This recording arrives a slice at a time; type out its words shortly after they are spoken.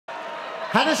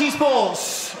Hennessy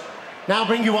Sports now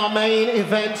bring you our main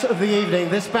event of the evening.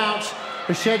 This bout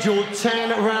is scheduled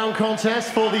 10-round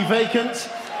contest for the vacant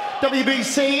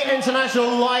WBC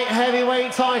International Light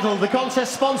Heavyweight title. The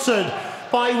contest sponsored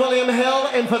by William Hill,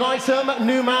 Infinitum,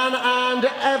 Newman and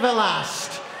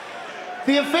Everlast.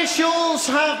 The officials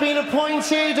have been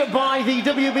appointed by the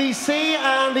WBC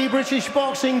and the British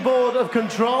Boxing Board of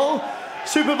Control.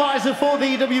 Supervisor for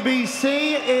the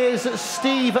WBC is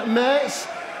Steve Mertz.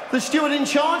 The steward in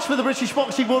charge for the British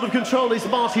Boxing Board of Control is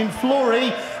Martin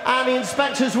Flory, and the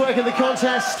inspectors working the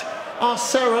contest are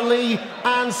Sarah Lee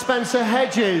and Spencer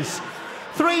Hedges.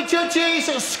 Three judges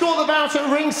score the bout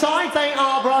at ringside. They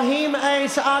are Brahim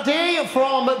Es Adi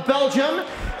from Belgium,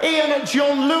 Ian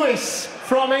John Lewis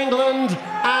from England,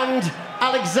 and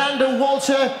Alexander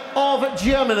Walter of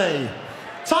Germany.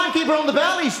 Timekeeper on the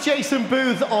bell is Jason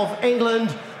Booth of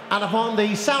England. And upon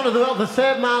the sound of the bell, the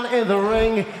third man in the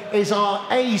ring is our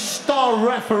A-star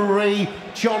referee,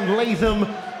 John Latham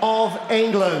of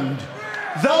England.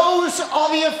 Those are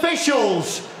the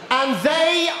officials, and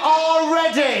they are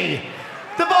ready.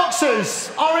 The boxers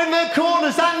are in their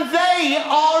corners, and they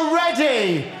are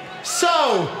ready.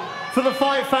 So, for the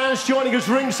fight fans joining us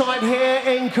ringside here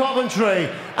in Coventry,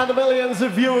 and the millions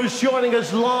of viewers joining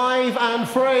us live and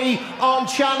free on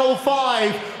Channel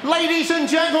 5, ladies and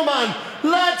gentlemen,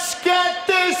 let's get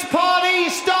this party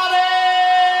started!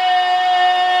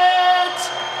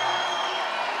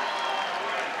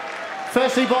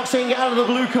 Firstly, boxing out of the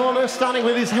blue corner, standing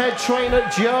with his head trainer,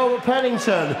 Joe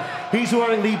Pennington. He's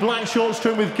wearing the black shorts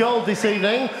trimmed with gold this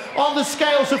evening. On the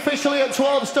scales, officially at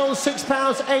 12 stone, 6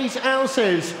 pounds, 8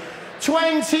 ounces.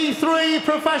 23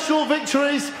 professional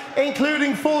victories,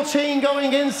 including 14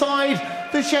 going inside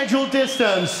the scheduled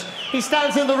distance. He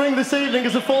stands in the ring this evening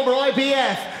as a former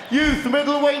IBF youth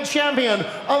middleweight champion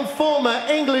and former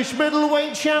English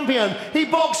middleweight champion. He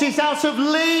boxes out of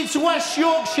Leeds, West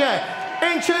Yorkshire.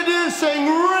 Introducing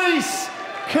Reece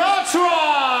Cartwright.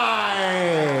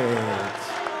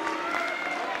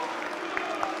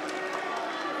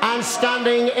 And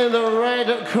standing in the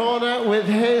red corner with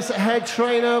his head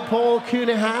trainer, Paul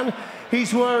Cunningham.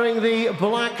 He's wearing the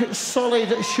black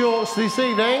solid shorts this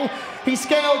evening. He's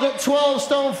scaled at 12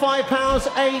 stone, 5 pounds,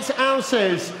 8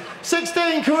 ounces.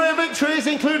 16 career victories,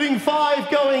 including 5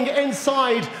 going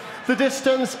inside the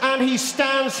distance. And he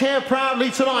stands here proudly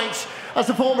tonight as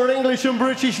a former English and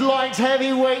British light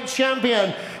heavyweight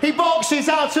champion. He boxes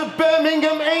out of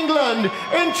Birmingham, England.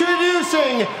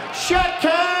 Introducing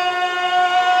Shakan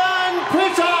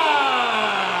Pitters.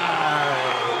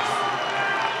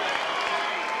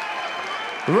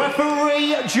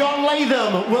 Referee John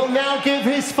Latham will now give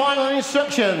his final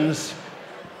instructions.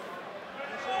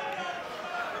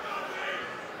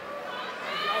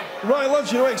 Right,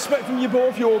 lads, you know, expect from you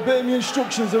both, you obey my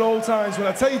instructions at all times. When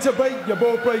I tell you to break, you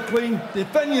both break clean.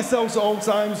 Defend yourselves at all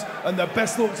times, and the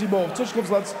best luck to you both. Touch gloves,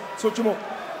 lads. Touch them up.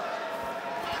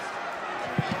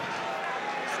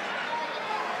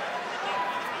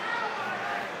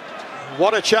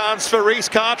 What a chance for Reece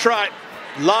Cartwright.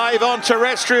 Live on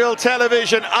terrestrial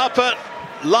television, up at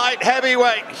light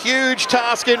heavyweight. Huge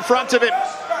task in front of him.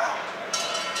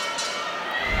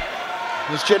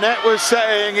 As Jeanette was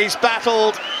saying, he's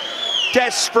battled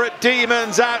desperate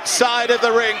demons outside of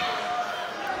the ring.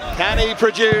 Can he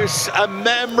produce a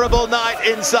memorable night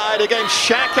inside against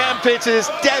Shakan Pitters,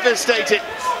 devastated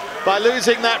by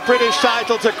losing that British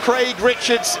title to Craig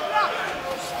Richards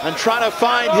and trying to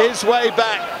find his way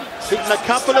back. Beaten a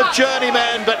couple of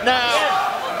journeymen, but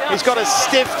now he's got a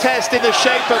stiff test in the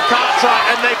shape of Cartwright,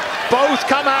 and they both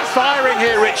come out firing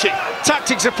here, Richie.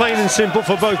 Tactics are plain and simple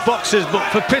for both boxers, but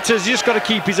for Pitters, you just got to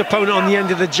keep his opponent on the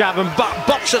end of the jab and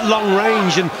box at long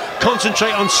range and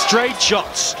concentrate on straight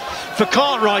shots. For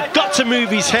Cartwright, got to move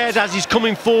his head as he's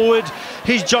coming forward.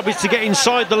 His job is to get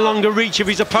inside the longer reach of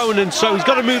his opponent, so he's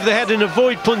got to move the head and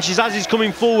avoid punches as he's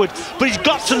coming forward. But he's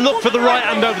got to look for the right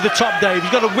hand over the top, Dave.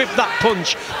 He's got to whip that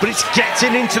punch, but it's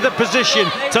getting into the position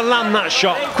to land that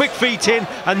shot. Quick feet in,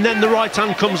 and then the right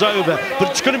hand comes over.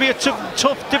 But it's going to be a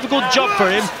tough, difficult job for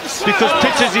him, because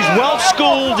Pitters is well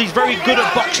schooled. He's very good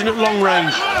at boxing at long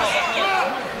range.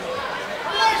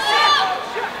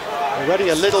 Already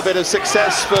a little bit of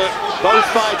success for both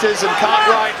fighters, and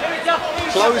Cartwright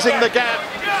closing the gap.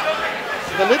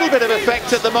 A little bit of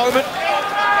effect at the moment.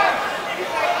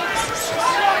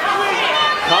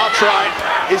 Cartwright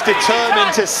is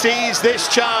determined to seize this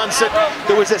chance. And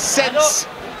there was a sense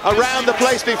around the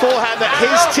place beforehand that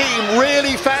his team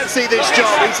really fancy this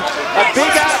job. He's a big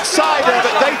outsider,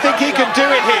 but they think he can do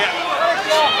it here.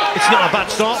 It's not a bad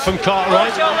start from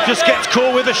Cartwright. Just gets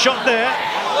caught with a shot there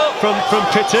from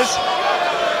Pitters.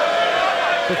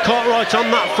 But Cartwright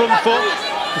on that front foot,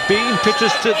 beating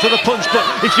Pitters to the punch. But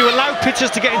if you allow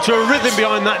Pitters to get into a rhythm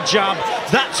behind that jab,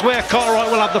 that's where Cartwright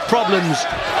will have the problems.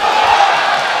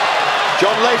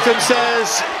 John Latham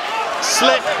says,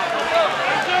 slip.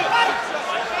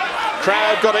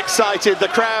 Crowd got excited.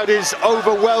 The crowd is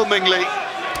overwhelmingly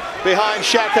behind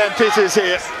Shakan Pitters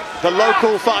here, the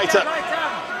local fighter.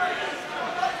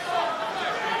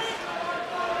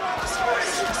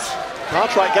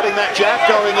 Cartwright getting that jab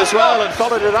going as well and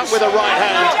followed it up with a right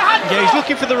hand. Yeah, he's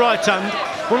looking for the right hand.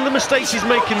 One of the mistakes he's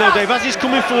making though, Dave, as he's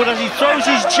coming forward, as he throws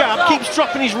his jab, keeps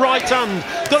dropping his right hand.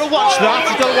 Got to watch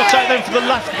that. He's got to watch out then for the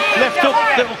left hook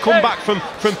that will come back from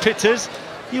Pitters.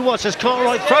 You watch as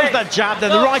Cartwright throws that jab,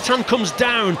 then the right hand comes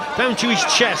down to his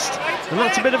chest. And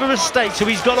that's a bit of a mistake, so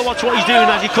he's got to watch what he's doing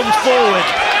as he comes forward.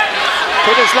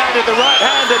 Pitters landed the right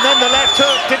hand and then the left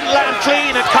hook, didn't land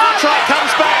clean, and Cartwright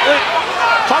comes back with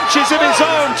punches of his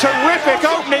own. Terrific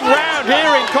opening round here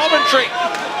in Coventry.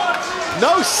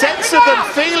 No sense of them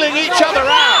feeling each other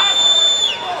out.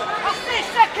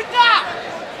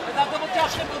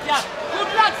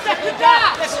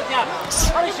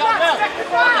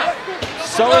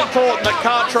 So important that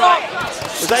Cartwright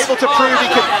was able to prove he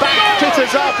could back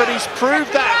Pitters up, and he's proved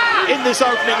that in this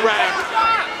opening round.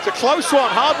 It's a close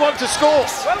one, hard one to score.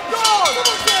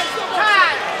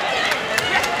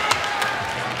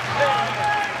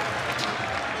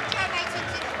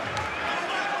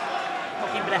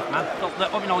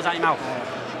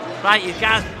 Right, you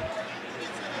guys.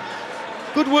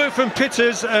 Good work from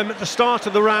Pitters at the start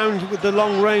of the round with the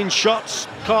long-range shots.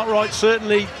 Cartwright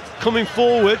certainly coming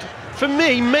forward. For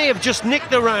me, may have just nicked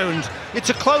the round. It's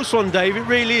a close one, Dave, it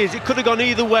really is. It could have gone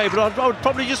either way, but I would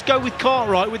probably just go with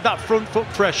Cartwright with that front foot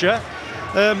pressure.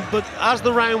 But as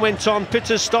the round went on,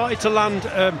 Pitters started to land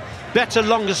better,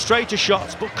 longer, straighter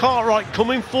shots. But Cartwright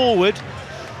coming forward,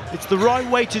 it's the right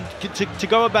way to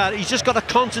go about it. He's just got to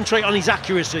concentrate on his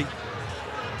accuracy.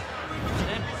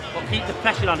 But keep the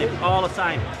pressure on him all the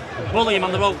time. Bully him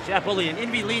on the ropes, yeah, bully him.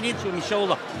 He'd be leaning into him, his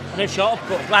shoulder, and then short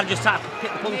upcut. Glad just had to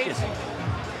hit the punches.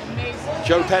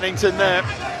 Joe Pennington there.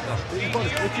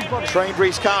 Trained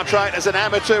Reece Cartwright as an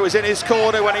amateur, was in his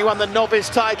corner when he won the novice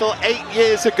title 8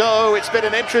 years ago. It's been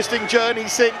an interesting journey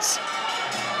since.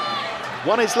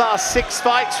 Won his last 6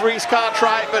 fights, Reece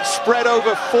Cartwright, but spread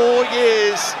over 4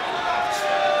 years.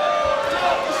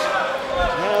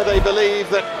 Now they believe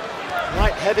that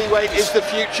light heavyweight is the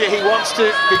future. He wants to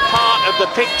be part of the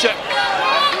picture.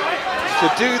 To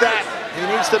do that, he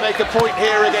needs to make a point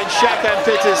here against Shakan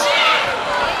Pitters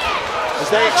as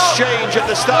they exchange at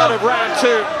the start of round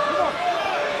 2.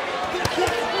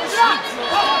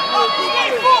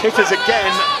 Pitters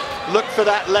again look for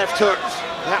that left hook,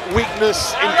 that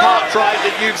weakness in Cartwright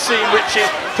that you've seen, Richard.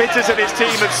 Pitters and his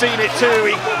team have seen it too.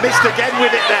 He missed again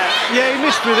with it there. Yeah, he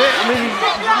missed with it. I mean,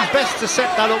 it's best to set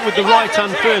that up with the right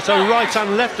hand first, so right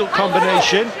hand left hook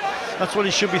combination. That's what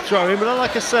he should be throwing. But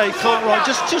like I say, Cartwright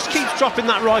just keeps dropping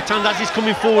that right hand as he's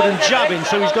coming forward and jabbing,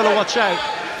 so he's got to watch out.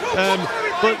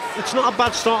 But it's not a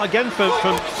bad start again from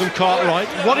Cartwright.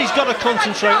 What he's got to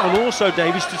concentrate on also,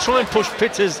 Dave, is to try and push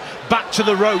Pitters back to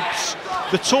the ropes.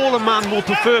 The taller man will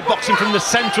prefer boxing from the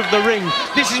centre of the ring.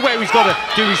 This is where he's got to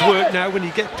do his work now. When you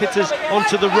get Pitters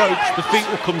onto the ropes, the feet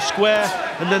will come square,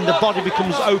 and then the body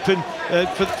becomes open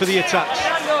for the attacks.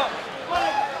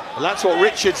 Well, that's what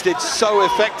Richards did so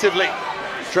effectively.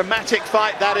 Dramatic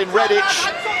fight that in Redditch.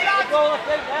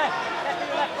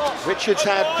 Richards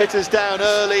had Pitters down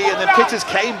early, and then Pitters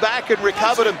came back and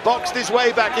recovered and boxed his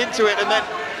way back into it, and then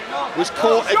was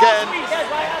caught again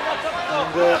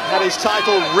and had his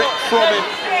title ripped from him.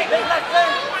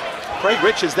 Craig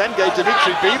Richards then gave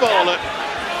Dimitri Bivol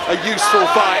a useful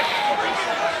fight.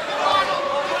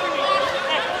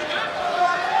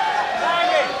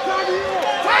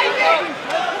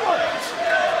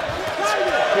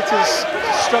 Pitters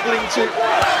struggling to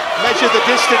measure the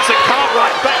distance, and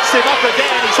Cartwright backs him up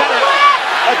again. He's had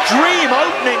a dream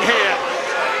opening here,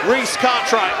 Reece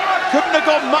Cartwright. Couldn't have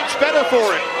gone much better for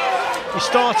him. He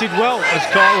started well as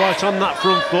Cartwright on that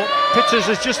front foot.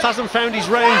 Pitters just hasn't found his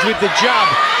range with the jab.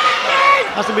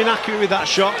 Hasn't been accurate with that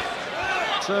shot.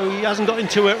 So he hasn't got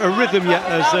into a rhythm yet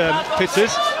as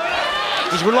Pitters.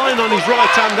 He's relying on his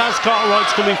right hand as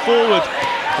Cartwright's coming forward.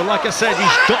 But like I said,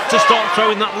 he's got to start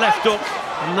throwing that left up,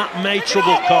 and that may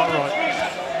trouble Cartwright.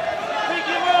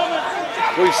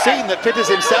 We've seen that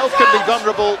Pitters himself can be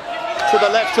vulnerable to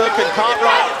the left hook, and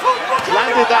Cartwright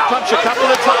landed that punch a couple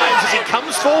of times as he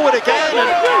comes forward again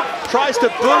and tries to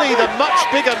bully the much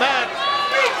bigger man.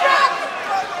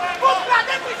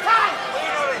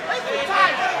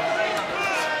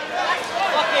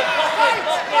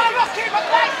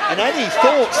 And any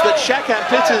thoughts that Shakan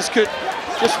Pitters could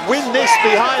just win this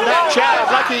behind that jab,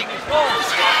 like he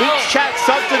beats Chad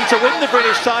Sugden to win the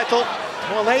British title.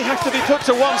 Well, they have to be put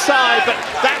to one side, but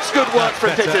that's good work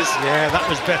from Pitters. Yeah, that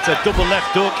was better. Double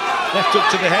left hook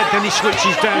to the head, then he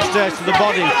switches downstairs to the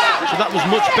body. So that was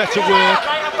much better work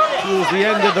towards the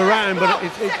end of the round, but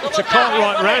it's a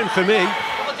Cartwright round for me.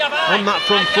 On that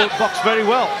front foot, boxed very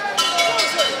well.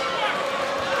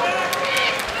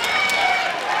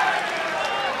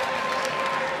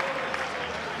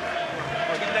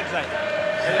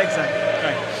 Legs out.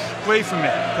 Okay. Away from me,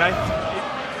 okay?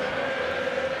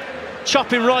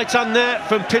 Chopping right hand there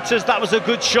from Pitters. That was a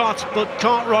good shot, but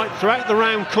Cartwright throughout the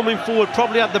round coming forward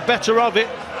probably had the better of it.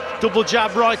 Double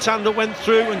jab right hand that went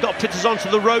through and got Pitters onto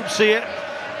the ropes here.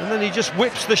 And then he just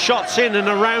whips the shots in and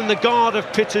around the guard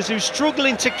of Pitters, who's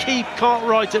struggling to keep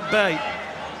Cartwright at bay.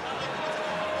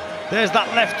 There's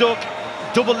that left hook,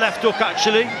 double left hook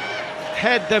actually.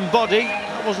 Head then body.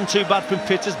 That wasn't too bad from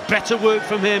Pitters. Better work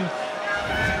from him.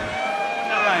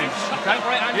 Okay.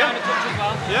 Yeah.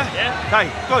 Okay,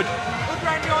 good. Good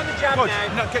round behind the jab good.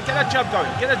 now. No, get that jab going.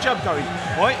 Get that jab going.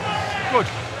 Right. Good.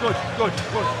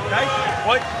 Okay.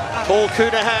 Right. Paul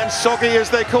Coonahan, Soggy as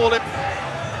they call him,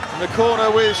 in the corner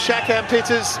with Shakan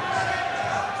Pitters.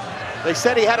 They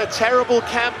said he had a terrible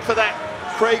camp for that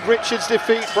Craig Richards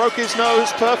defeat, broke his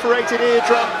nose, perforated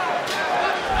eardrum.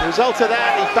 The result of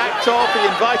that, he backed off, he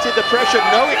invited the pressure.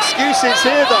 No excuses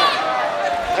here though.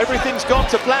 Everything's gone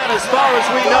to plan as far as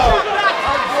we know.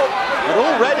 But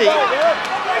already,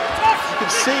 you can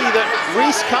see that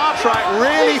Reece Cartwright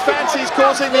really fancies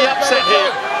causing the upset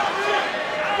here.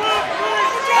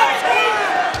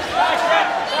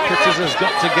 Pitters has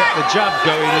got to get the jab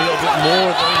going a little bit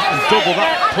more and double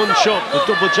that punch up, the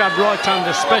double jab right hand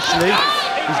especially.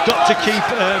 He's got to keep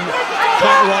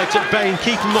Cartwright at bay and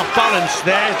keep him off balance.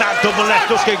 There's that double left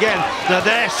hook again. Now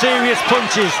they're serious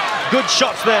punches. Good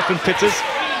shots there from Pitters.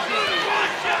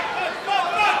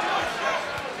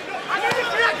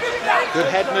 Good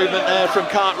head movement there from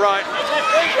Cartwright.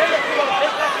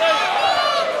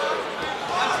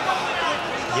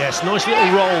 Yes, nice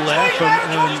little roll there from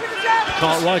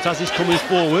Cartwright as he's coming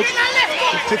forward.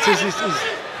 But Pitters is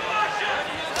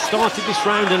started this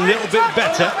round a little bit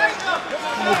better,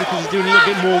 because he's doing a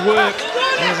little bit more work.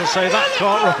 And as I say, that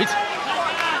Cartwright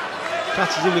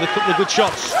catches him with a couple of good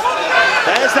shots.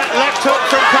 There's that left hook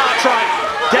from Cartwright.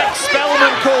 Dex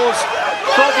Spellman caused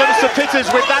problems for Pitters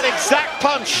with that exact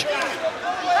punch.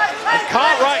 And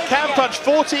Cartwright can punch,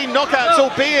 14 knockouts,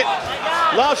 albeit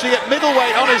largely at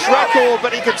middleweight on his record,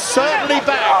 but he can certainly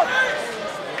bang.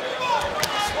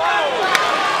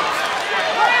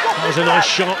 That was a nice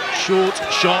shot, short,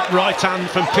 sharp right hand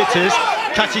from Pitters.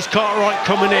 Catches Cartwright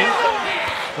coming in.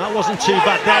 That wasn't too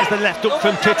bad. There's the left hook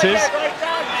from Pitters.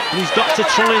 And he's got to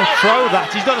try and throw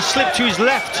that. He's got to slip to his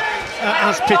left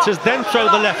as Pitters, then throw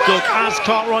the left hook as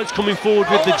Cartwright's coming forward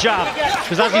with the jab.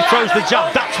 Because as he throws the jab,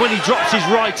 that's when he drops his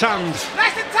right hand.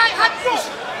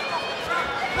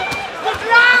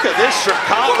 Look at this from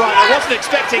Cartwright. I wasn't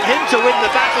expecting him to win the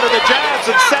battle of the jabs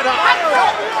and set up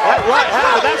that right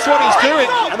hand, but that's what he's doing.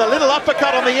 And the little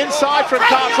uppercut on the inside from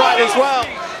Cartwright as well.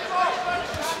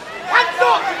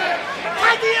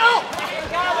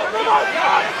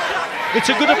 It's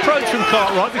a good approach from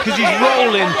Cartwright because he's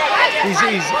rolling. He's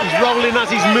rolling as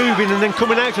he's moving and then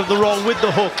coming out of the roll with the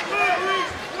hook.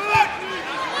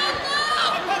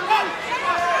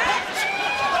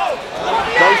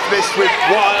 Both missed with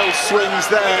wild swings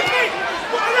there.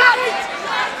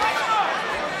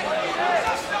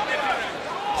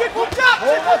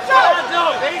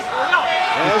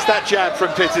 There's that jab from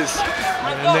Pitters.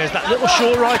 And there's that little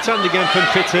short right hand again from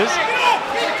Pitters.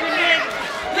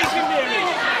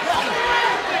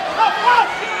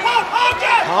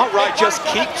 Cartwright just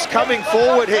keeps coming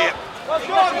forward here.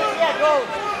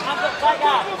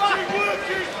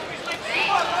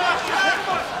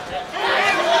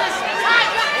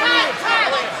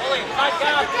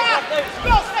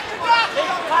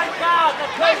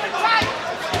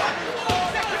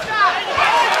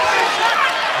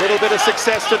 Little bit of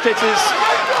success for Pitters.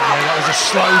 Yeah, that was a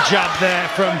slow jab there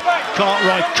from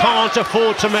Cartwright. Can't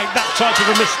afford to make that type of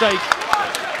a mistake.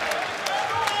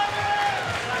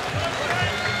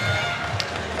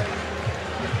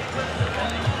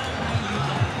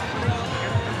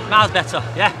 Miles better,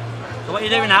 yeah. So what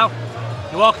you're doing now,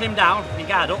 you're walking him down, you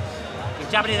guard up, you're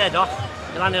jabbing his head off,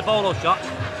 you're landing a bolo shot.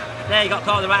 There you got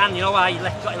caught with the right hand, you know why? You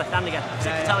got your left hand again. I'm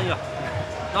sick of telling you.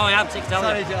 No, I am sick of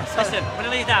telling you. Listen, when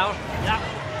he lays down, yeah.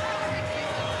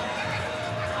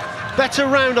 Better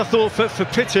round, I thought, for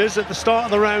Pitters. At the start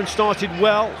of the round, started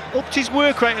well. Upped his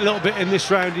work rate a little bit in this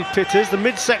round, did Pitters. The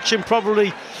midsection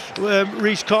probably,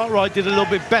 Reece Cartwright did a little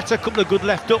bit better. A couple of good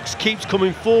left hooks, keeps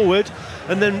coming forward.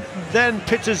 And then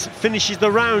Pitters finishes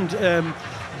the round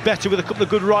better with a couple of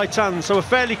good right hands. So a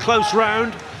fairly close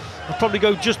round. I'll probably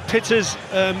go just Pitters.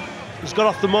 He's got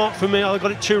off the mark for me. I've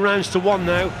got it 2-1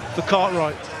 now for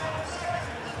Cartwright.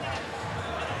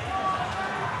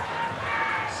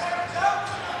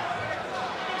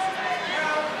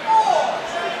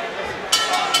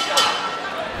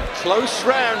 Close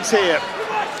rounds here,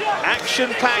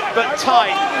 action-packed but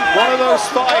tight. One of those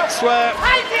fights where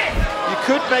you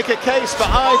could make a case for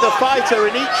either fighter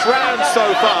in each round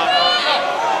so far.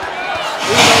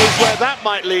 Who knows where that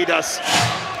might lead us?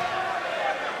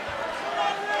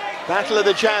 Battle of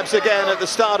the jabs again at the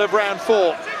start of round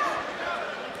 4.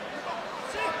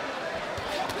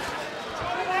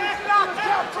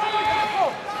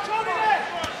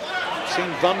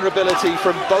 Seen vulnerability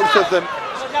from both of them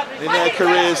in their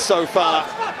careers so far.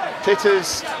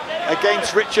 Pitters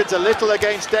against Richards, a little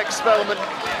against Dex Spellman.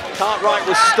 Cartwright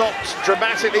was stopped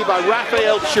dramatically by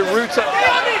Rafael Chiruta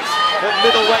at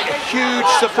middleweight. A huge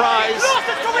surprise.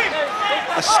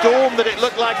 A storm that it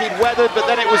looked like he'd weathered, but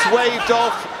then it was waved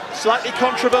off, slightly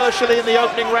controversially in the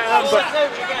opening round, but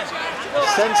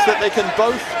sense that they can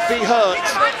both be hurt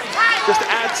just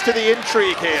adds to the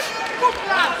intrigue here.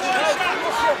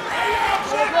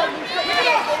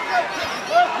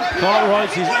 Cartwright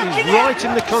is right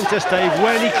in the contest, Dave,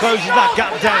 when he closes that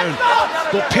gap down.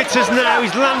 But Pitters now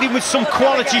is landing with some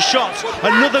quality shots.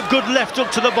 Another good left hook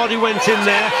to the body went in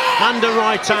there, and a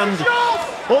right hand.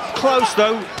 Up close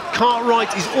though,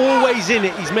 Cartwright is always in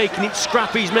it. He's making it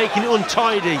scrappy, he's making it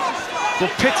untidy.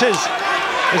 But Pitters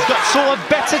has got sort of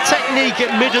better technique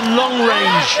at mid and long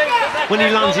range when he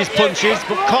lands his punches.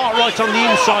 But Cartwright on the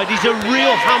inside, he's a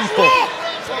real handful.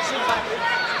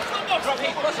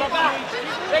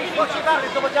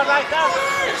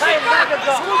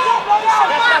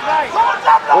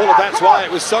 All of that's why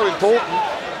it was so important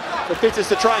for Pitters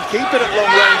to try and keep it at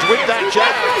long range with that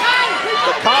jab.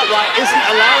 But Cartwright isn't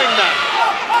allowing that.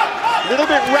 A little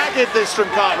bit ragged this from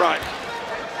Cartwright.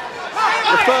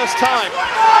 The first time.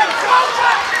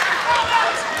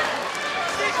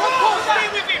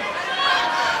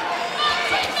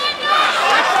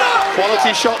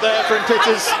 Quality shot there from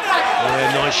Pitters.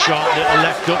 Yeah, nice shot, little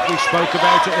left hook, we spoke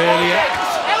about it earlier.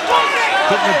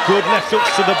 Couple of good left hooks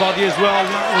to the body as well.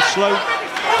 That will slow,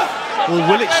 or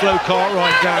will it slow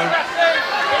Cartwright down?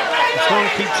 He's trying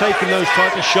to keep taking those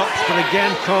type of shots, but again,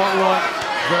 Cartwright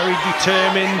very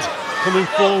determined, coming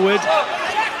forward.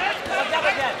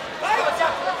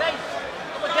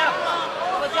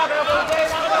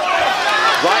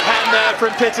 Right hand there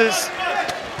from Pitters.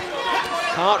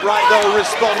 Cartwright though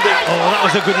responding. Oh, that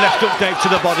was a good left hook, Dave, to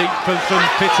the body from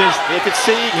Pitters. You could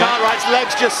see Cartwright's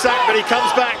legs just sank, but he comes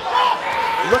back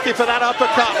looking for that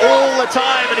uppercut all the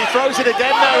time, and he throws it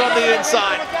again now on the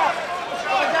inside.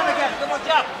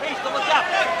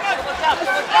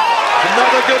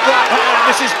 Another good right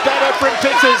hand. This is better from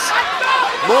Pitters.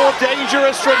 More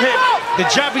dangerous from him. The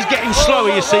jab is getting slower,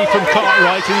 you see, from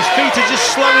Cartwright, and his feet are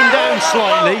just slowing down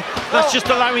slightly. That's just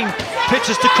allowing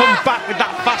Pitters to come back with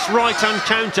that fast right-hand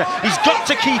counter. He's got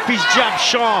to keep his jab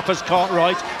sharp as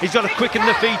Cartwright. He's got to quicken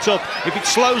the feet up. If it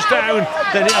slows down,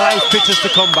 then it allows Pitters to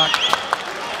come back.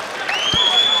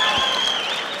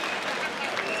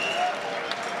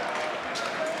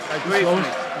 Agree with me.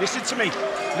 Listen to me.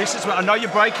 Listen to me. I know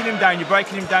you're breaking him down. You're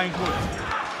breaking him down good.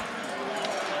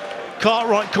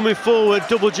 Cartwright coming forward,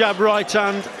 double jab right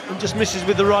hand, and just misses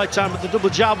with the right hand, but the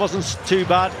double jab wasn't too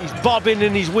bad. He's bobbing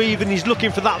and he's weaving, he's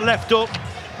looking for that left hook.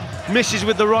 Misses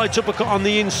with the right uppercut on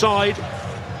the inside.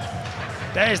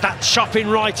 There's that chopping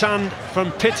right hand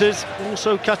from Pitters,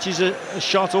 also catches a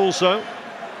shot also.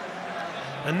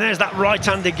 And there's that right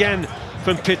hand again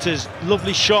from Pitters.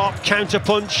 Lovely sharp counter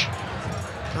punch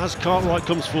as Cartwright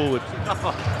comes forward.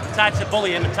 Tried to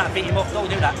bully him and try to beat him up. Don't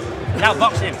do that. Now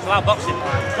boxing him. Go out boxing.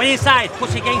 When you're inside,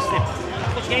 push against him.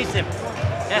 Push against him.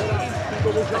 Yeah.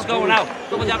 Let's go now.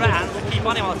 Double jab right hand. Keep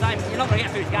on him all the time. You're not going to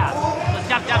get through his guard. Let's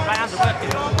jab right hands are working.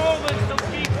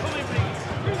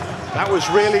 That was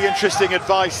really interesting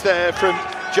advice there from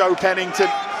Joe Pennington.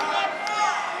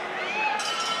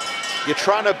 You're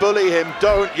trying to bully him.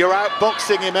 Don't. You're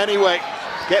outboxing him anyway.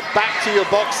 Get back to your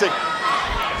boxing.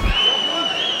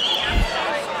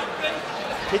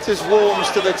 Pitters warms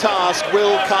to the task.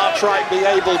 Will Cartwright be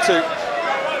able to?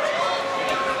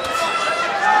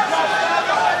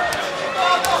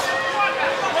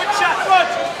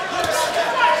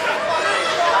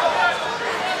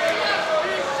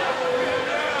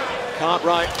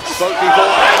 Cartwright spoke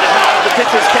before. the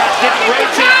Pitters catch, didn't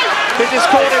rate it. Pitters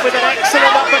caught it with an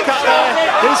excellent uppercut there.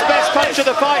 His best punch of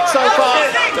the fight so far.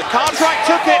 But Cartwright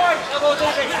took it.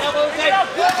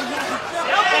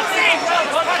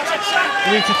 I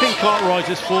mean, to think Cartwright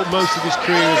has fought most of his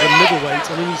career as a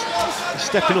middleweight. I mean, he's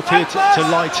stepping up here to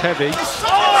light heavy.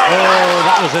 Oh,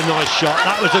 that was a nice shot.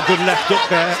 That was a good left hook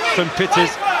there from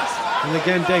Pitters. And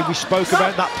again, Dave, we spoke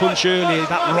about that punch earlier.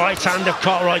 That right hand of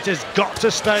Cartwright has got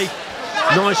to stay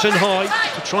nice and high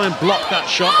to try and block that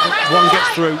shot, but one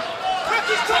gets through.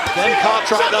 Then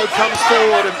Cartwright, though, comes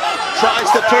forward and tries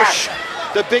to push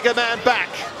the bigger man back.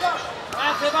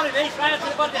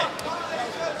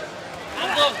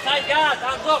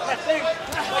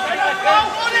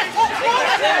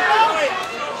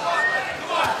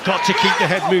 Got to keep the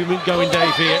head movement going,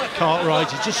 Dave, here.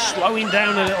 Cartwright is just slowing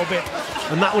down a little bit,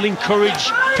 and that will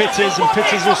encourage Pitters, and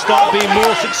Pitters will start being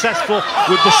more successful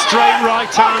with the straight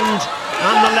right hand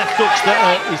and the left hooks that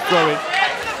he's throwing.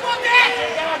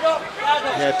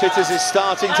 Yeah, Pitters is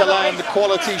starting to land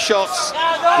quality shots.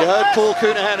 You heard Paul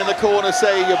Coonahan in the corner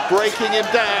say you're breaking him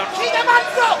down.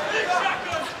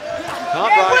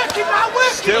 Cartwright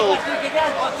still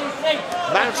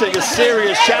mounting a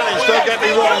serious challenge, don't get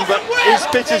me wrong, but is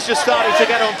Pitters just starting to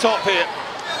get on top here?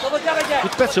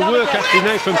 With better work actually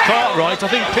now from Cartwright. I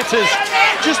think Pitters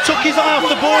just took his eye off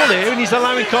the ball here, and he's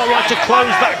allowing Cartwright to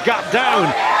close that gap down.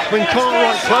 When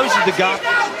Cartwright closes the gap,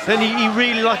 then he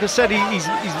really, like I said, he's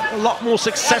a lot more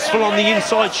successful on the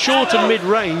inside, short and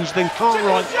mid-range, than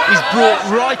Cartwright is brought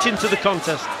right into the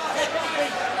contest.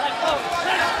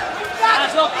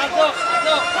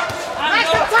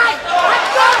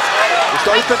 Just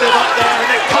opened him up there, and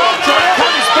then Cartwright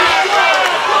comes back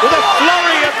with a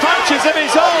flurry of punches of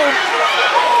his own.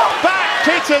 Back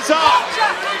Pitters up.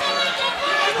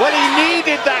 Well, he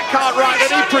needed that, Cartwright,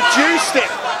 and he produced it.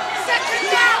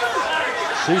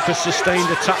 Super sustained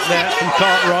attack there from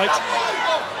Cartwright.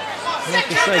 Like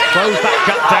I say, close that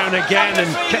gap down again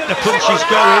and kept the punches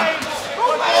going.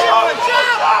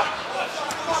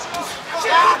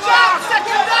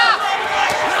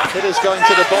 Pitters going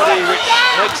to the body, which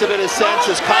makes a bit of sense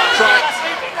as Cartwright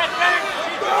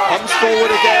comes forward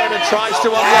again and tries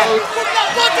to unload.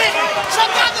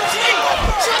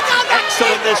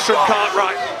 Excellentness from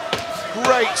Cartwright.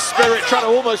 Great spirit, trying to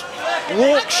almost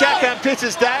walk Shakan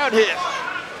Pitters down here.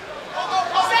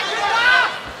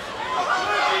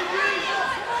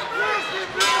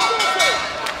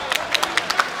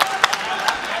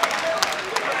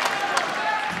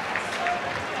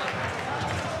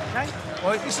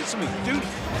 Right, listen to me, dude.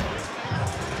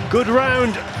 Good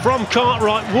round from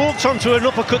Cartwright. Walked onto an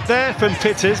uppercut there from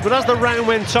Pitters, but as the round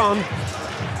went on,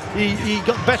 he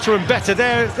got better and better.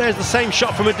 There's the same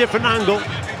shot from a different angle.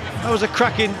 That was a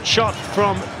cracking shot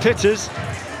from Pitters.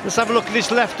 Let's have a look at this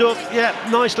left hook. Yeah,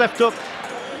 nice left hook.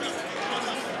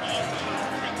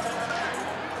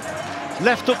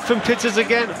 Left hook from Pitters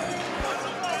again.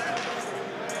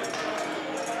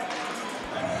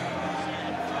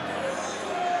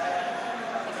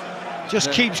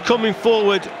 Just keeps coming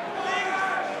forward,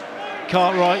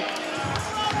 Cartwright.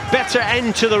 Better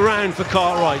end to the round for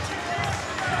Cartwright.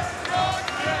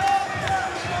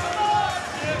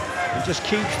 He just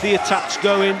keeps the attacks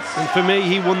going, and for me,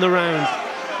 he won the round.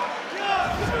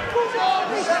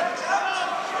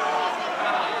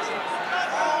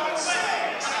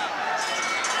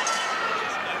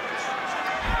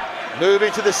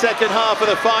 Moving to the second half of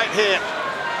the fight here.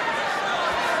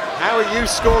 How are you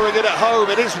scoring it at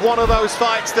home? It is one of those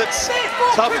fights that's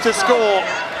tough to score.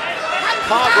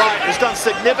 Cartwright has done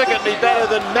significantly better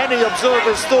than many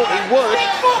observers thought he would.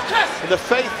 And the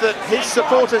faith that his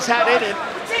supporters had in him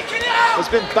has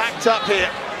been backed up here.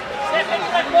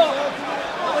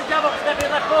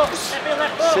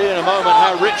 See in a moment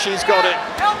how rich he's got it.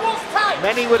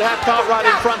 Many would have Cartwright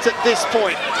in front at this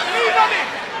point.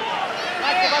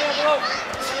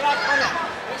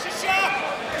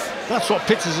 That's what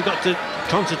Pitters has got to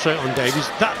concentrate on, Dave, is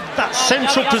that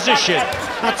central position.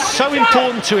 That's so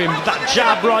important to him, that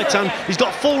jab right hand. He's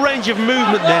got full range of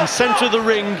movement then, centre of the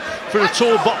ring for a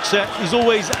tall boxer. He's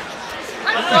always,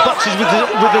 he boxes with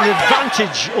an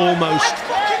advantage almost.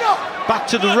 Back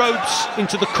to the ropes,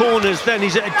 into the corners, then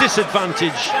he's at a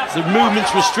disadvantage. The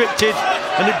movement's restricted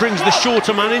and it brings the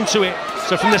shorter man into it.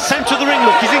 So from the centre of the ring,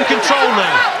 look, he's in control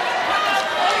now.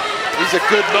 These are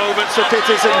good moments for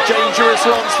Pitters and dangerous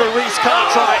ones for Reece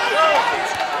Cartwright.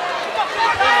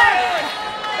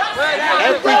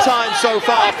 Every time so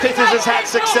far Pitters has had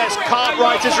success,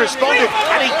 Cartwright has responded,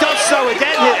 and he does so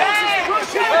again here.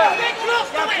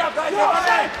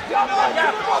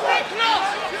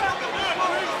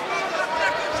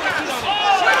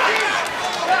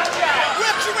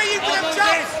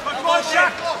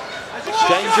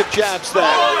 range of jabs there.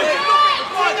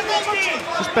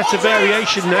 Just better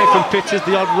variation now from Pitters.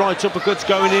 The odd right uppercuts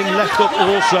going in, left up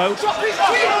also.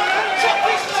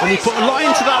 And he put a lot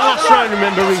into that last round,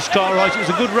 remember, Reece Cartwright. It was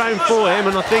a good round for him,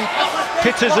 and I think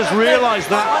Pitters has realised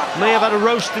that. May have had a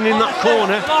roasting in that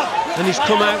corner, and he's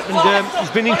come out and he's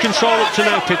been in control up to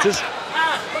now, Pitters.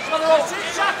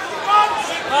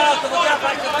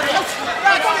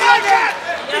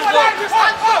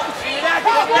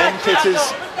 And Pitters,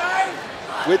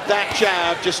 with that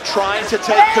jab, just trying to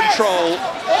take control.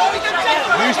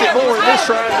 Used it more in this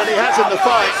round than he has in the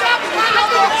fight.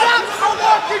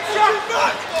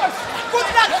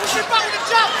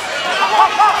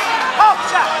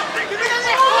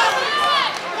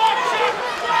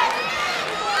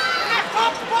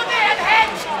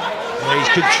 Yeah,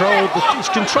 he's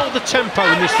controlled the tempo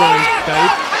in this round,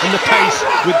 Dave, and the pace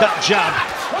with that jab,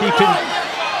 keeping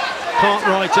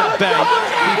Cartwright at bay,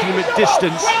 keeping him at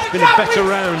distance. It's been a better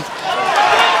round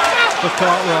for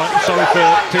Cartwright, sorry, for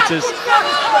Pitters.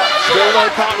 Still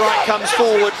though, Cartwright comes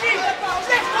forward.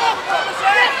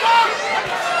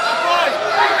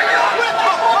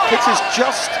 Pitters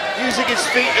just using his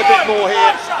feet a bit more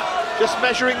here, just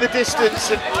measuring the distance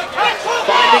and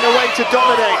finding a way to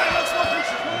dominate.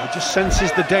 He just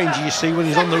senses the danger, you see, when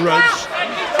he's on the ropes.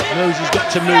 Knows he's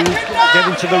got to move, get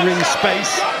into the ring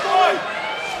space.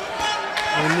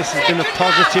 And this has been a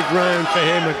positive round for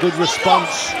him, a good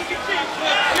response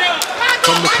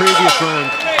from the previous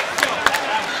round.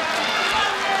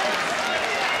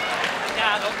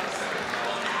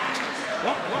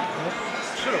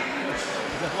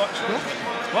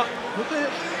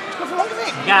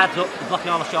 Guards up, you're blocking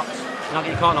all the shots. You're not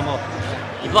getting caught no more.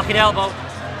 You're blocking elbow.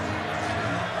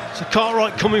 So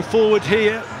Cartwright coming forward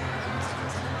here.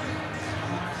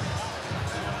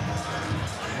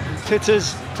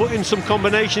 Pitters putting some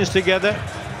combinations together.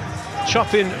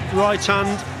 Chopping right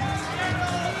hand.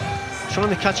 Trying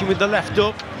to catch him with the left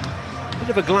hook. Bit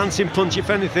of a glancing punch, if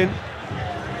anything.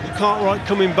 Cartwright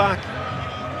coming back.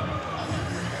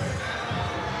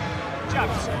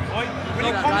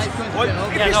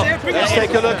 Let's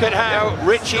take a look at how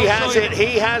Richie has it.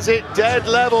 He has it dead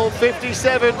level,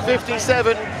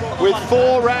 57-57, with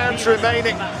 4 rounds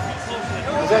remaining.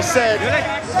 As I said,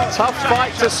 tough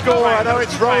fight to score. I know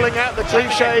it's rolling out the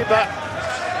cliche, but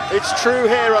it's true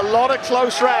here. A lot of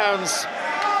close rounds.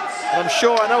 I'm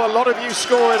sure, I know a lot of you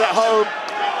score it at home.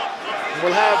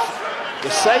 We'll have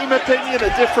the same opinion, a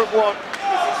different one.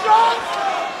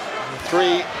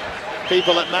 3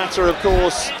 people that matter, of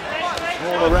course,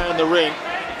 all around the ring.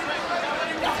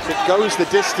 If it goes the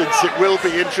distance, it will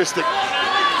be interesting.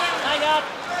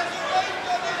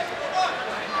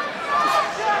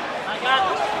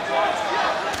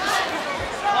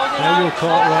 How will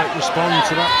Cartwright respond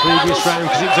to that previous round?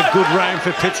 Because it was a good round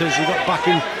for Pitters. He got back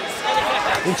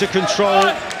into control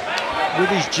with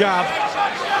his jab.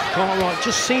 Cartwright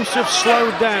just seems to have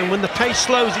slowed down. When the pace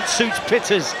slows, it suits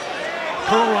Pitters.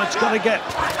 Cartwright's got to get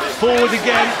forward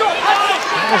again.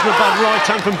 That wasn't a bad right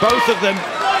hand from both of them.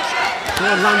 They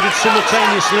landed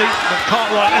simultaneously, but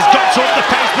Cartwright has got to up the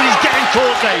pace, but he's getting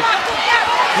caught, Dave.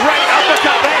 Great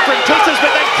uppercut there from Pitters,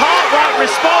 but then Cartwright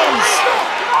responds.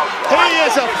 He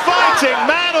is a fighting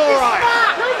man, all right.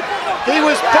 He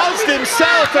was buzzed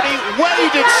himself, and he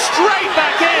waded straight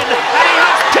back in, and he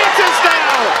has Pitters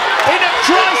now in a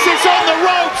crisis on the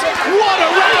ropes. What a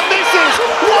round this is!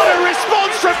 What a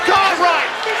response from Cartwright!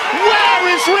 Where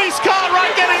is Reece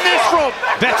Cartwright getting this from?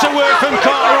 Better work from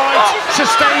Cartwright,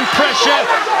 sustained pressure,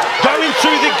 going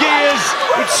through the gears.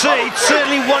 It's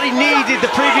certainly what he needed. The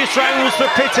previous round was for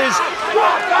Pitters.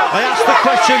 I asked the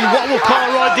question, what will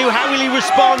Cartwright do? How will he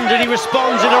respond? And he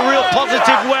responds in a real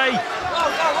positive way.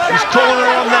 His corner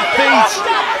on their feet,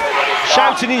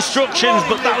 shouting instructions,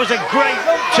 but that was a great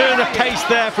turn of pace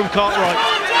there from Cartwright.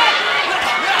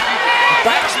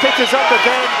 Backs Pitters up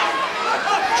again,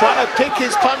 trying to pick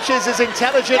his punches as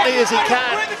intelligently as he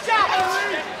can.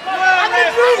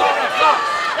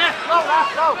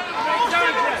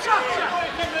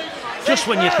 Just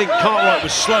when you think Cartwright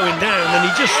was slowing down, and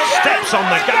he just steps on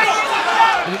the gas,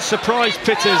 and it surprised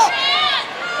Pitters.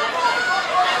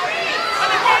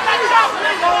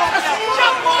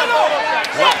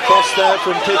 Cross there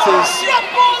from Pitters.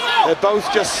 They're both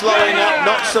just slowing up,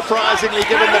 not surprisingly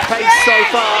given the pace so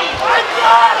far.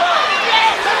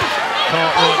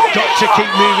 Cartwright got to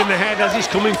keep moving the head as he's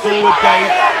coming forward,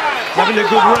 Dave. Having a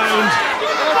good round.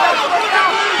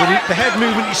 But the head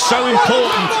movement is so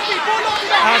important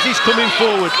as he's coming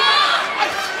forward.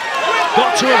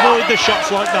 Got to avoid the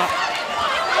shots like that.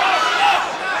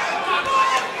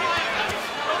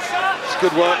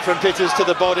 Good work from Pitters to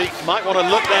the body. Might want to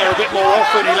look there a bit more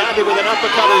often. He landed with an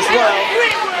uppercut as well.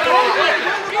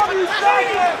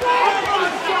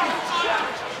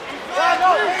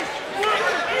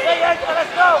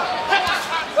 Let's go.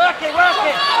 Work it, work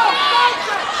it.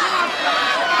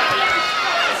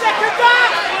 Second down.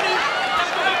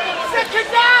 Second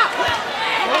down.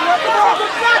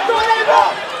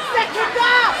 Second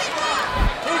down.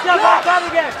 He's back down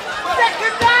again.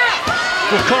 Second down.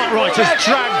 Well, Cartwright has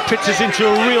dragged Pitters into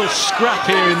a real scrap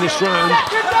here in this round,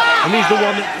 and he's the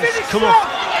one that's come off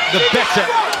the better.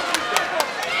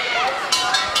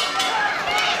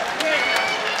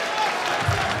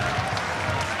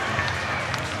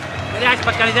 Ice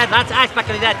pack on his head, lads. Ice pack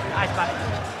on his head. Ice pack.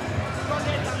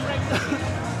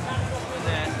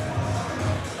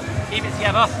 Keep it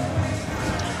together.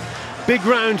 Big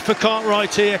round for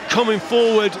Cartwright here, coming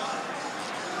forward.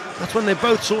 That's when they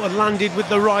both sort of landed with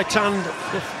the right hand.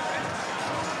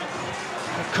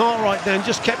 Cartwright then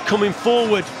just kept coming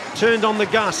forward, turned on the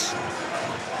gas.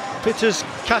 Pitters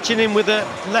catching him with a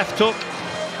left hook.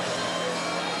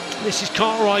 This is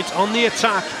Cartwright on the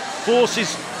attack,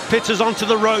 forces Pitters onto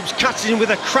the ropes, catches him with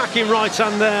a cracking right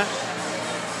hand there,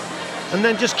 and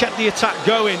then just kept the attack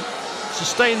going,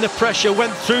 sustained the pressure,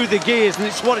 went through the gears, and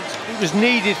it's what it was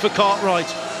needed for Cartwright.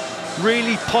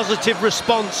 Really positive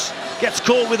response, gets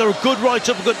caught with a good right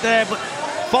uppercut there, but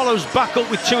follows back up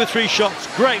with 2 or 3 shots.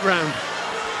 Great round.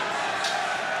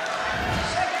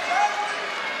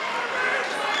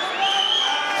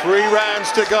 Three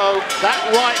rounds to go.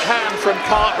 That right hand from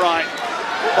Cartwright,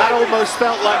 that almost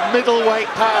felt like middleweight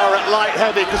power at light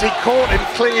heavy, because he caught him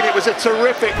clean. It was a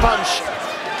terrific punch.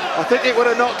 I think it would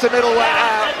have knocked a middleweight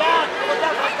out.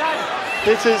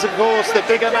 This is, of course, the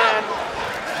bigger man.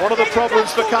 One of the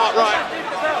problems for Cartwright.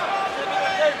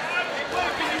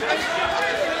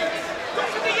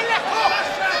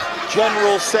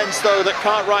 General sense, though, that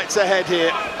Cartwright's ahead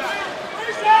here.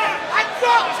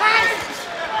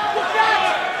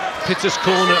 Pitters'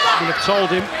 corner would have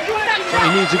told him that he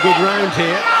needs a good round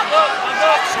here.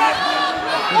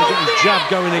 Gonna get his jab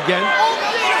going again.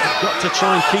 He's got to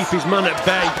try and keep his man at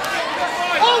bay.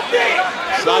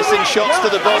 Slicing shots to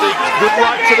the body. Good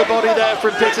right to the body there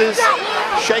from Pitters.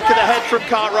 Shake of the head from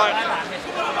Cartwright.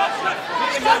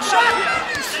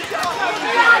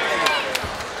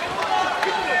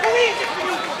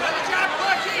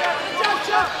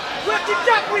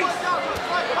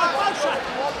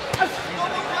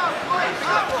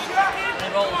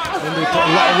 And he put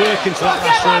a lot of work into that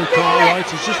last round, Cartwright.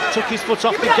 He's just took his foot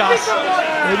off the gas,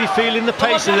 maybe feeling the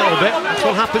pace a little bit. That's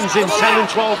what happens in 10 and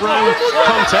 12 round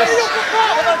contests.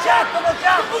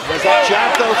 There's that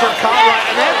jab though from Cartwright,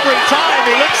 and every time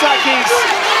he looks like he's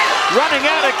running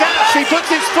out of gas, he puts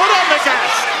his foot on the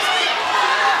gas.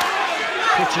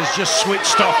 Pitters just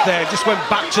switched off there, just went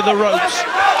back to the ropes.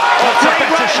 That's a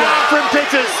better shot from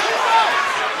Pitters.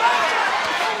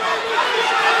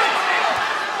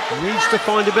 Needs to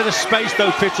find a bit of space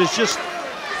though, Pitters, just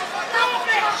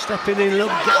stepping in a little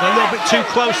bit too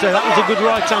close there. That was a good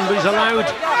right hand, but he's allowed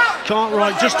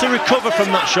Cartwright just to recover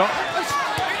from that shot.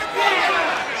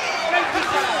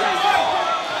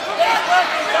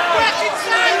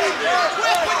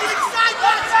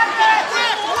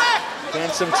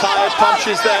 Getting some tired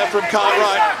punches there from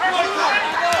Cartwright.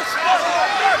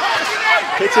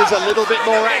 Pitters a little bit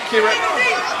more accurate.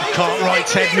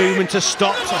 Cartwright's head movement has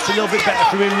stopped. That's a little bit better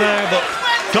from him there, but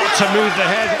got to move the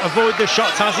head, avoid the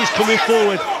shots as he's coming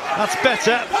forward. That's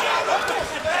better.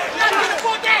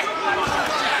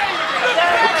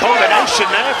 Good combination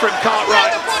there from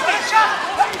Cartwright.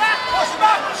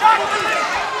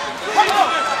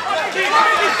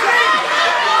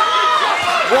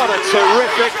 What a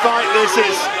terrific fight this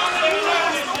is.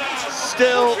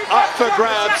 Still up for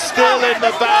grabs, still in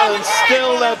the balance,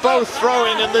 still they're both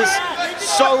throwing, and there's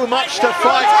so much to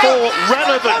fight for.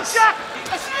 Relevance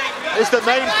is the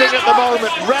main thing at the moment.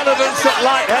 Relevance at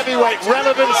light heavyweight,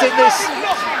 relevance in this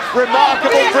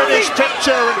remarkable British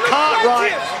picture, and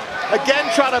Cartwright again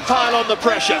trying to pile on the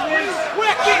pressure.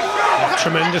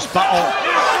 Tremendous battle.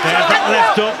 There's that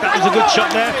left hook, that was a good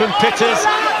shot there from Pitters,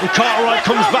 and Cartwright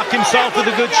comes back himself with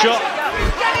a good shot.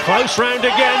 Close round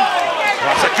again.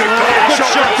 That's a good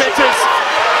shot from Pitters,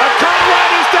 and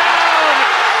Cartwright is down.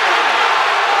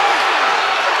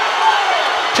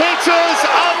 Pitters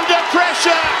under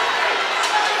pressure,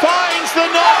 finds the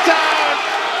knockdown.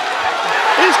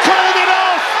 He's called it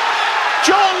off.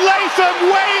 John Latham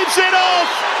waves it off.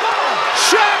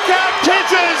 Shakan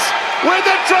Pitters with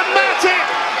a dramatic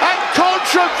and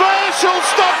controversial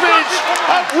stoppage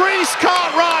of Reece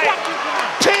Cartwright.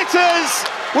 Pitters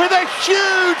with a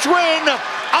huge win.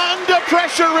 under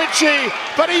pressure, Richie,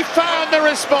 but he found the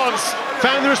response.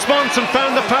 Found the response and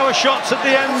found the power shots at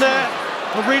the end there.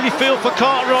 I really feel for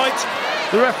Cartwright.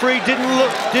 The referee didn't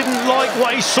like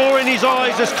what he saw in his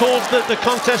eyes as called the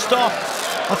contest off.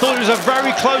 I thought it was a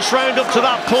very close round up to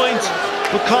that point,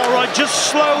 but Cartwright just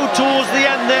slowed towards the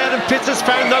end there, and Pitters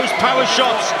found those power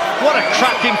shots. What a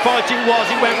cracking fight it was.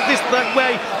 It went this that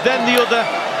way, then the other,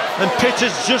 and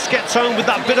Pitters just gets home with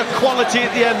that bit of quality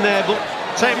at the end there. But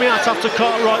take me out after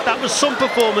Cartwright. That was some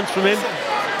performance from him.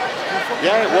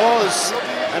 Yeah, it was.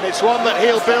 And it's one that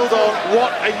he'll build on.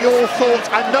 What are your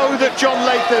thoughts? I know that John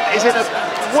Latham is in a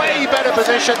way better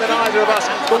position than either of us,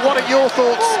 but what are your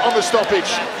thoughts on the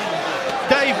stoppage?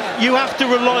 Dave, you have to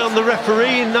rely on the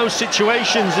referee in those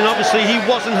situations, and obviously he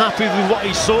wasn't happy with what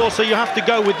he saw, so you have to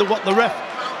go with what the ref...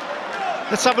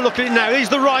 Let's have a look at it now. He's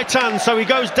the right hand, so he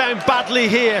goes down badly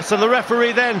here, so the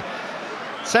referee then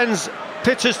sends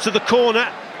Pitters to the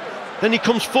corner. Then he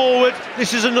comes forward.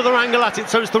 This is another angle at it,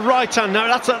 so it's the right hand. Now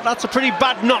that's a pretty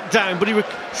bad knockdown, but he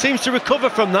seems to recover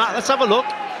from that. Let's have a look.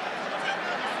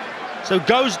 So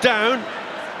goes down,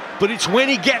 but it's when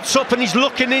he gets up and he's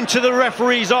looking into the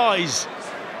referee's eyes.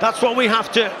 That's what we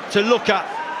have to look at.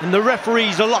 And the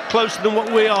referee's a lot closer than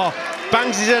what we are.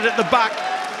 Bangs his head at the back.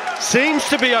 Seems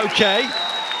to be okay,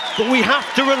 but we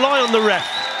have to rely on the ref.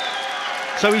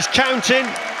 So he's counting,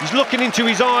 he's looking into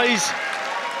his eyes.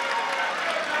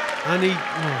 And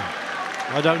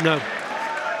I don't know.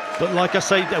 But like I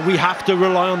say, we have to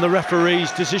rely on the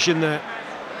referee's decision there.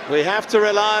 We have to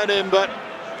rely on him, but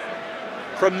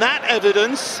from that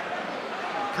evidence,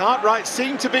 Cartwright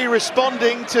seemed to be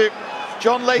responding to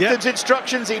John Latham's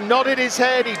instructions. He nodded his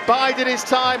head, he bided his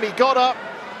time, he got up,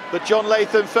 but John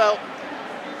Latham felt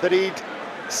that he'd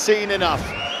seen enough.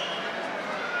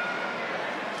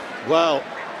 Well,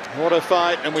 what a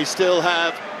fight, and we still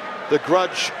have the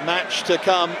grudge match to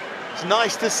come. It's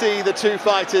nice to see the two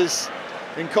fighters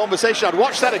in conversation. I'd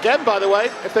watch that again, by the way,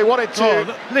 if they wanted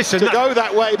to, go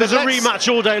that way. There's a rematch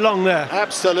all day long there.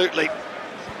 Absolutely.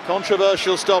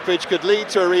 Controversial stoppage could lead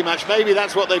to a rematch. Maybe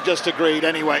that's what they've just agreed.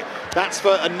 Anyway, that's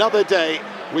for another day.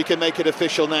 We can make it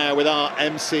official now with our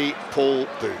MC, Paul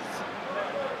Booth.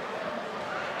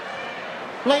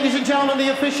 Ladies and gentlemen, the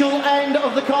official end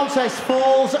of the contest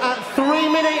falls at 3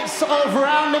 minutes of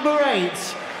round number 8.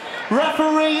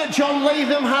 Referee John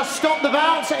Latham has stopped the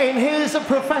bout. In his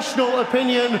professional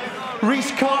opinion,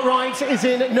 Reece Cartwright is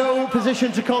in no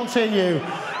position to continue.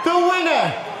 The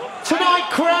winner, tonight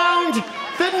crowned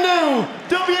the new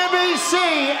WBC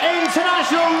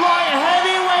International Light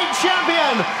Heavyweight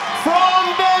Champion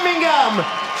from Birmingham,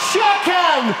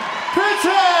 Shakan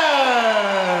Pitters.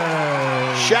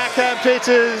 Shakan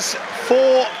Pitters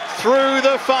fought through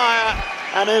the fire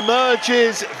and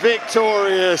emerges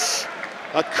victorious.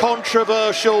 A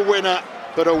controversial winner,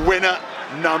 but a winner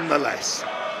nonetheless.